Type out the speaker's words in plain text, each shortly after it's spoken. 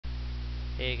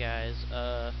Hey guys,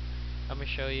 I'm gonna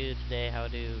show you today how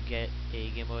to get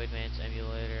a Gameboy Advance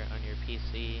emulator on your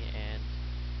PC and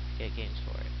get games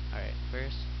for it. Alright,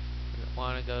 first, you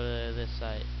want to go to this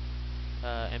site,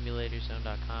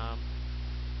 emulatorzone.com.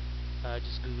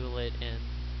 Just Google it, and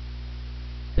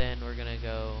then we're gonna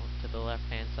go to the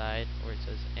left-hand side where it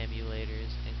says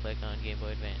emulators and click on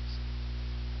Gameboy Advance.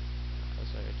 I was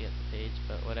already at the page,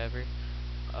 but whatever.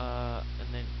 And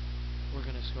then we're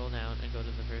gonna scroll down and go to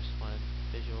the first one,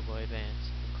 Visual Boy Advance,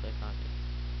 and click on it.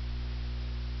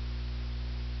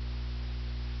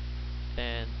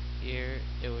 Then here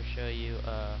it will show you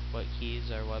what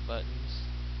keys are what buttons.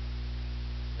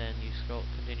 Then you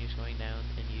continue scrolling down,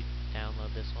 and you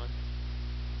download this one.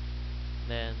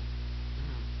 Then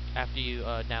after you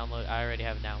download, I already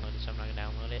have it downloaded, so I'm not gonna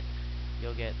download it.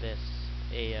 You'll get a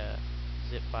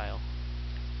zip file,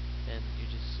 and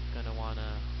you're just gonna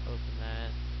wanna open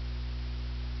that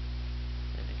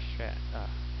and extract.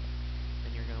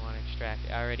 And you're gonna wanna extract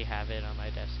it. I already have it on my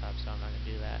desktop, so I'm not gonna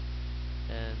do that.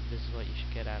 And this is what you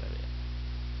should get out of it.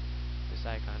 This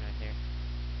icon right here.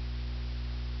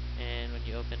 And when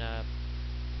you open up,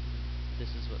 this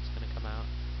is what's gonna come out.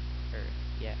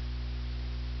 Yeah.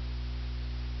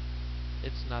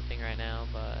 It's nothing right now,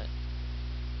 but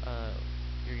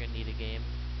you're gonna need a game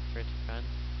for it to run.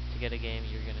 To get a game,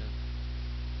 we're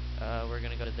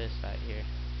gonna go to this site here.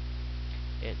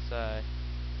 It's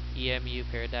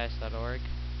emuparadise.org,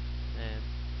 and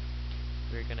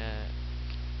we're gonna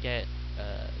get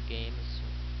games.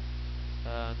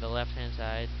 On the left-hand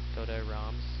side, go to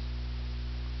ROMs,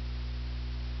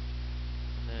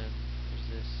 and then there's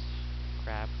this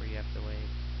crap where you have to wait.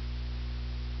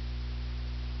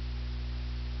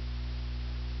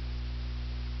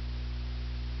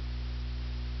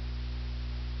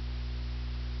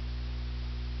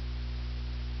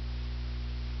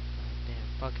 Damn,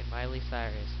 fucking Miley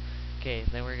Cyrus. Okay,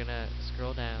 then we're gonna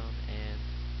scroll down, and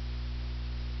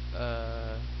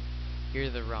here are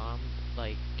the ROM,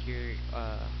 like here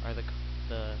are the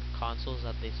consoles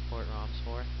that they support ROMs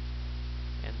for,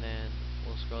 and then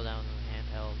we'll scroll down to the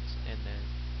handhelds, and then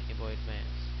Game Boy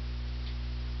Advance,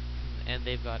 and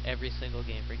they've got every single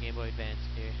game for Game Boy Advance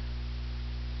here.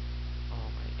 Oh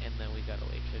my! And then we gotta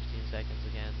wait 15 seconds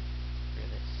again for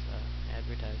this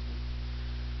advertisement.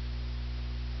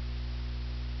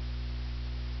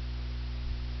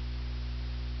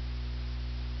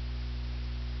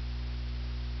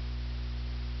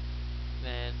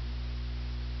 Then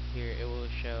here it will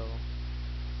show.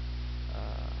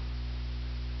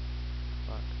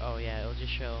 Fuck. Oh yeah, it'll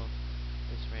just show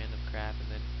this random crap,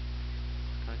 and then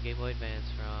click on Game Boy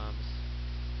Advance ROMs.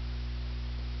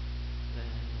 Then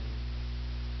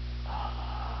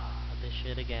this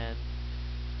shit again.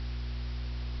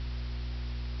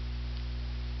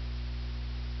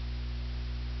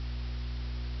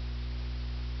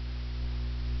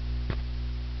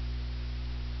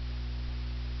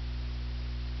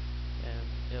 And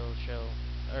it'll show,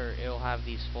 or it'll have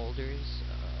these folders.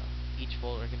 Each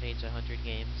folder contains 100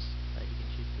 games that you can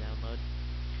choose to download,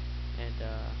 and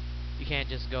you can't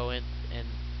just go in and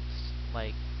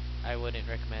like, I wouldn't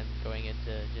recommend going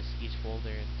into just each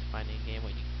folder and finding a game.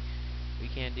 What you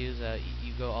can do is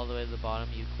you go all the way to the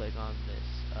bottom, you click on this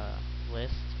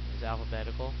list, it's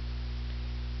alphabetical,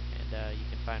 and you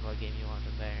can find what game you want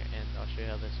from there, and I'll show you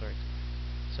how this works.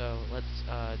 So what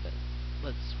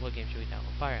game should we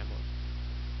download? Fire Emblem,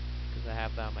 because I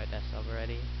have that on my desktop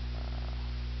already.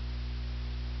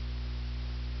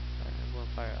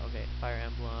 Fire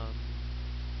Emblem.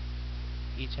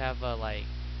 Each have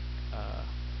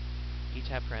each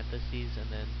have parentheses, and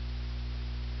then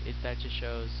that just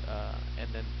shows,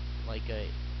 and then like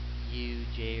a U,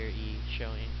 J, or E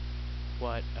showing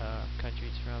what country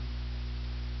it's from.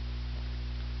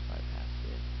 Bypassed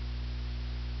it.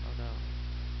 Oh no.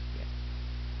 Yeah.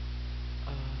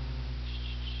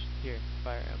 Here,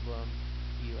 Fire Emblem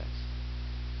US.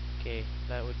 Okay,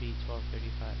 that would be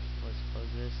 1235. Let's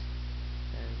close this,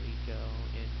 and we go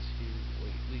into,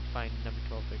 we find number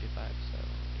 1235, so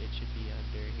it should be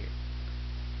under here.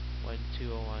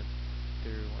 1201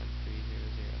 through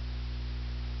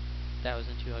 1300.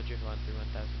 1201 through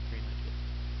 1300.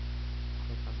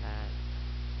 Click on that.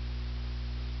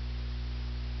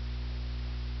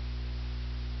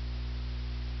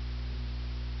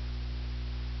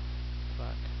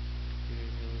 Fuck.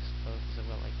 Computer's really slow because I've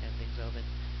got like 10 things open.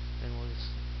 Then we'll just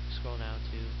scroll down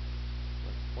to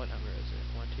what number is it?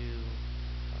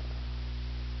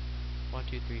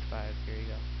 1235. Here you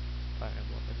go. Fire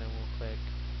Emblem, and then we'll click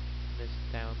this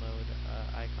download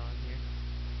icon here.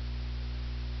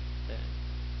 Then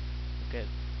we'll get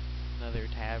another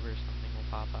tab or something will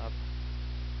pop up.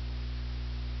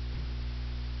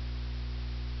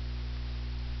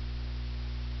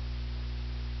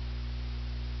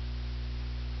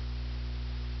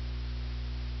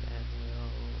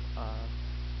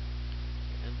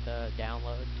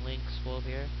 download links will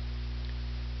appear.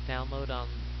 Download on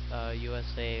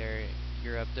USA or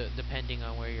Europe, depending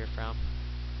on where you're from.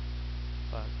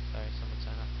 Fuck, sorry, someone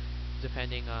signed off.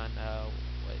 Depending on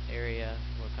what area,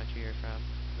 what country you're from,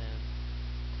 then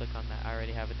click on that. I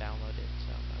already have it downloaded,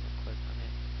 so I'm gonna click on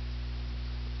it.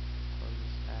 Close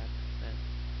this tab, then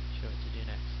show what to do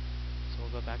next. So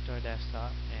we'll go back to our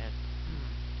desktop and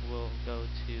we'll go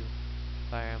to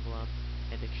Fire Emblem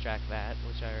and extract that,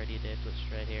 which I already did, which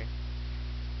is right here.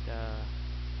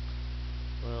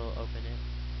 We'll open it.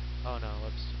 Oh no,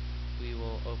 whoops. We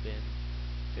will open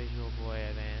Visual Boy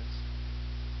Advanced.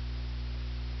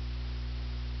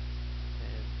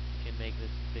 And you can make this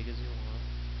as big as you want.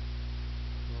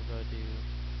 We'll go to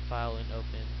File and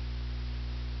Open.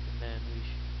 And then we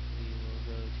will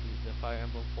go to the Fire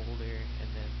Emblem folder and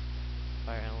then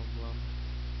Fire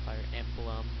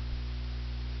Emblem.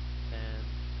 Then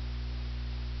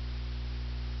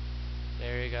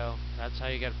there you go. That's how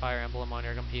you get Fire Emblem on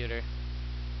your computer.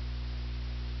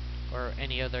 Or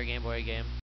any other Game Boy game.